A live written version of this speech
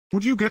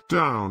Would you get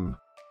down?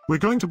 We're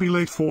going to be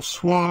late for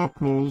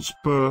Swapnil's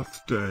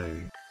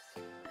birthday.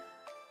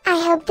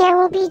 I hope there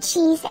will be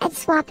cheese at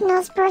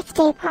Swapnil's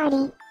birthday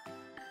party.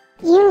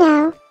 You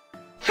know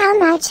how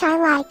much I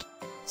like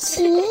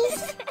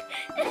cheese.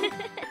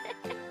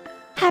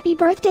 Happy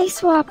birthday,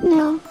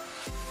 Swapnil.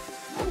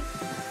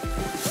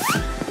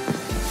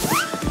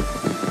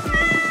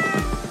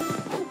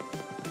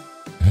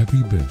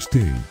 Happy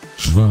birthday,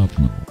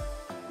 Swapnil.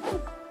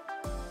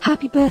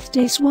 Happy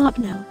birthday,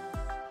 Swapnil.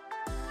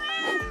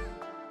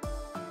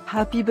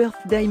 Happy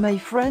birthday, my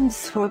friend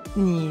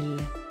I-Swapnil.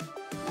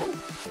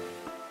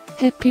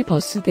 Happy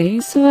birthday,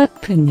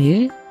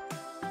 I-Swapnil.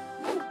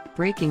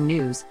 Breaking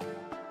news.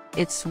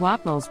 It's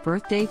Swapnil's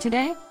birthday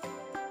today?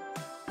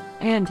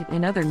 And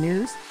in other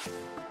news,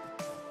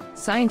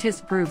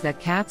 scientists prove that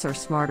cats are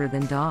smarter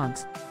than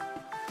dogs.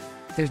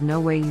 There's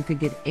no way you could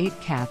get 8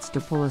 cats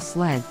to pull a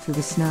sled through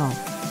the snow.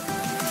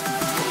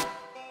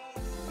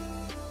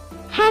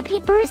 Happy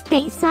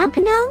birthday,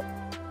 Swapnil.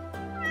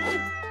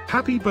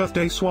 Happy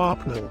birthday,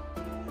 Swapnil.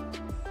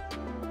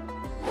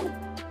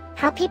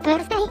 Happy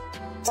birthday,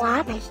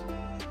 Swapnil.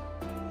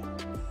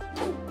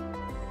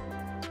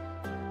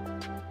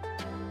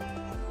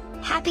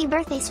 Happy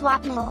birthday,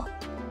 Swapnil.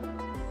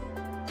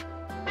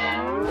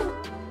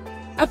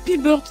 Happy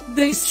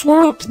birthday,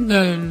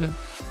 Swapnil.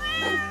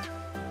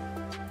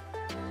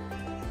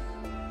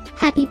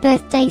 Happy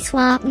birthday,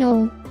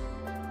 Swapnil.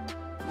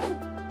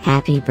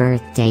 Happy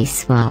birthday,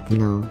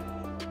 Swapnil.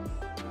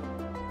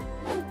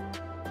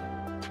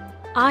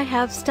 I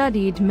have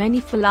studied many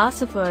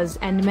philosophers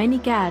and many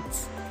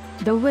cats.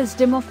 The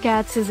wisdom of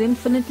cats is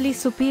infinitely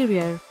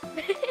superior.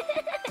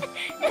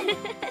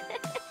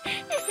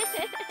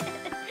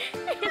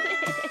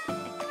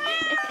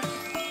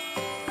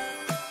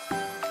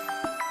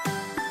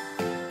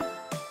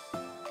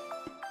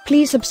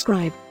 Please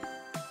subscribe,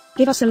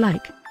 give us a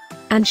like,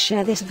 and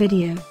share this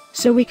video,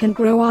 so we can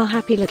grow our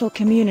happy little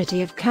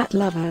community of cat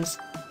lovers.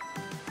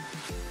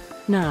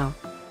 Now,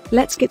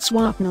 let's get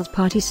Swapnil's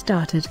party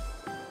started.